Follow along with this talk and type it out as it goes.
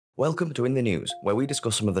Welcome to In the News, where we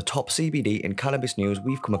discuss some of the top CBD and cannabis news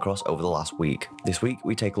we've come across over the last week. This week,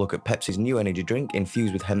 we take a look at Pepsi's new energy drink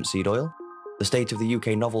infused with hemp seed oil, the state of the UK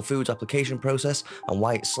Novel Foods application process and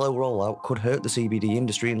why its slow rollout could hurt the CBD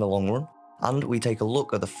industry in the long run, and we take a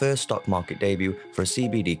look at the first stock market debut for a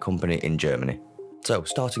CBD company in Germany. So,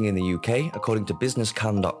 starting in the UK, according to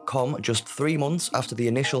businesscan.com, just 3 months after the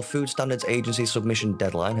initial Food Standards Agency submission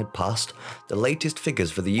deadline had passed, the latest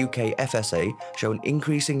figures for the UK Fsa show an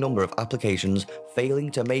increasing number of applications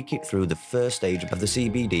failing to make it through the first stage of the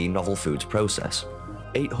CBD Novel Foods process.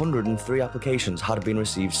 803 applications had been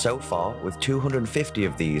received so far, with 250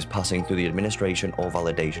 of these passing through the administration or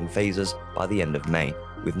validation phases by the end of May,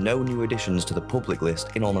 with no new additions to the public list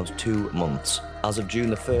in almost 2 months. As of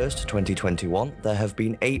June 1st, 2021, there have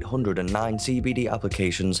been 809 CBD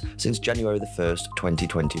applications since January 1st,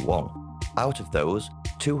 2021. Out of those,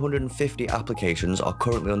 250 applications are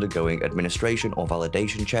currently undergoing administration or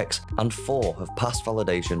validation checks, and 4 have passed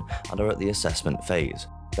validation and are at the assessment phase.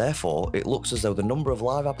 Therefore, it looks as though the number of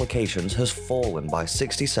live applications has fallen by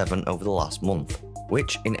 67 over the last month,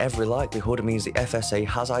 which in every likelihood means the FSA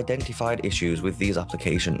has identified issues with these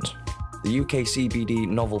applications. The UK CBD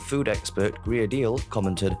Novel Food expert Greer Deal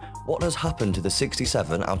commented, "What has happened to the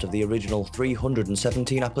 67 out of the original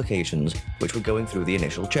 317 applications which were going through the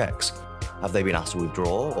initial checks? Have they been asked to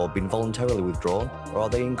withdraw or been voluntarily withdrawn, or are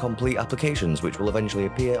they incomplete applications which will eventually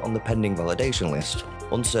appear on the pending validation list?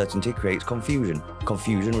 Uncertainty creates confusion.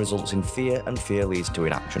 Confusion results in fear, and fear leads to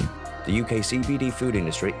inaction. The UK CBD food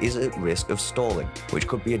industry is at risk of stalling, which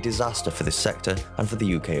could be a disaster for this sector and for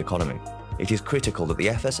the UK economy. It is critical that the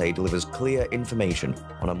FSA delivers clear information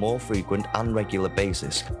on a more frequent and regular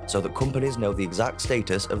basis so that companies know the exact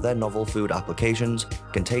status of their novel food applications,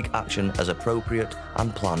 can take action as appropriate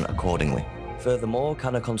and plan accordingly." Furthermore,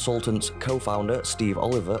 Canna Consultants co-founder Steve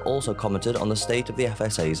Oliver also commented on the state of the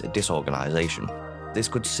FSA's disorganisation. This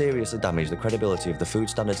could seriously damage the credibility of the Food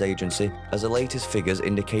Standards Agency, as the latest figures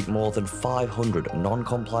indicate more than 500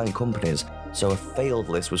 non-compliant companies, so a failed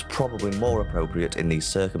list was probably more appropriate in these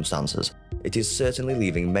circumstances. It is certainly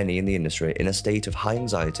leaving many in the industry in a state of high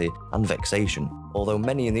anxiety and vexation, although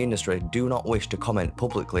many in the industry do not wish to comment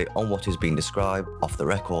publicly on what is being described off the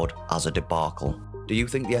record as a debacle. Do you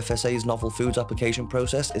think the FSA's novel foods application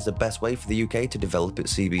process is the best way for the UK to develop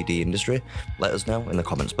its CBD industry? Let us know in the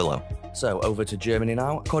comments below. So over to Germany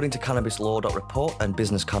now. According to cannabislaw.report and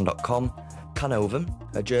businesscan.com, Canovum,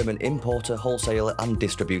 a German importer, wholesaler and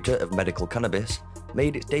distributor of medical cannabis,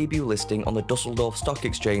 made its debut listing on the Dusseldorf stock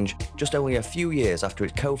exchange just only a few years after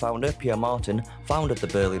its co-founder Pierre Martin founded the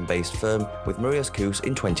Berlin-based firm with Marius Kuss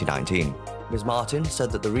in 2019. Ms. Martin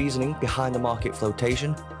said that the reasoning behind the market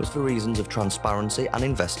flotation was for reasons of transparency and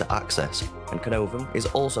investor access, and Canovum is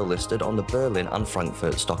also listed on the Berlin and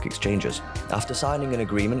Frankfurt stock exchanges. After signing an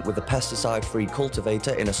agreement with a pesticide-free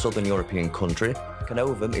cultivator in a southern European country,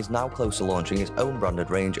 Canovum is now close to launching its own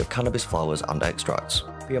branded range of cannabis flowers and extracts.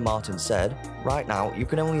 Pierre Martin said, "Right now, you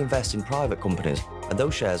can only invest in private companies, and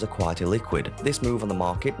those shares are quite illiquid. This move on the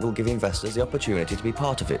market will give investors the opportunity to be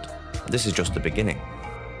part of it. This is just the beginning.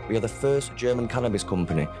 We are the first German cannabis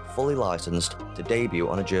company fully licensed to debut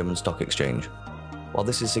on a German stock exchange. While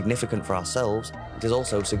this is significant for ourselves, it is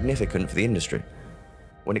also significant for the industry.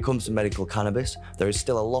 When it comes to medical cannabis, there is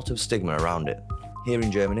still a lot of stigma around it. Here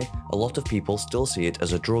in Germany, a lot of people still see it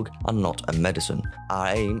as a drug and not a medicine. Our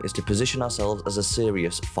aim is to position ourselves as a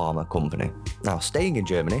serious pharma company." Now, staying in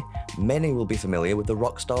Germany, many will be familiar with the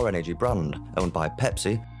Rockstar Energy brand, owned by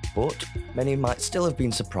Pepsi, but many might still have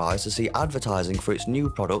been surprised to see advertising for its new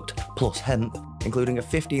product, Plus Hemp, including a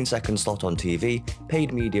 15-second slot on TV,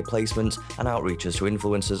 paid media placements, and outreaches to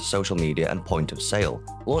influencers, social media, and point of sale.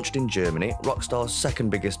 Launched in Germany, Rockstar's second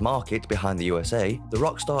biggest market behind the USA, the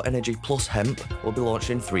Rockstar Energy Plus Hemp will be launched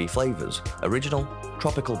in 3 flavours: Original,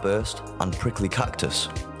 Tropical Burst, and Prickly Cactus.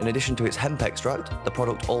 In addition to its hemp extract, the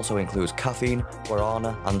product also includes caffeine,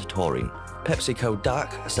 guarana, and taurine. PepsiCo DAC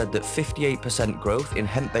said that 58% growth in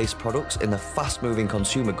hemp-based products in the fast-moving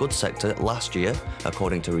consumer goods sector last year,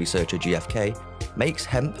 according to researcher GfK, makes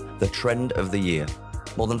hemp the trend of the year.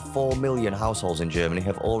 More than 4 million households in Germany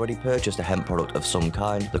have already purchased a hemp product of some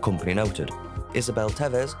kind, the company noted. Isabel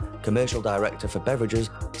Tevez, commercial director for beverages,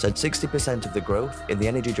 said 60% of the growth in the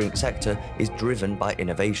energy drink sector is driven by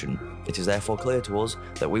innovation. It is therefore clear to us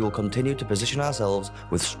that we will continue to position ourselves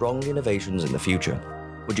with strong innovations in the future.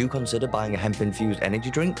 Would you consider buying a hemp-infused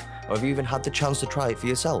energy drink, or have you even had the chance to try it for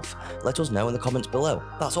yourself? Let us know in the comments below.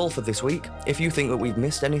 That's all for this week. If you think that we've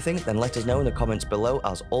missed anything, then let us know in the comments below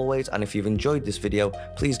as always, and if you've enjoyed this video,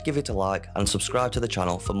 please give it a like and subscribe to the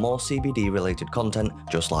channel for more CBD related content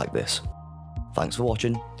just like this. Thanks for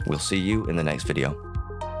watching, we'll see you in the next video.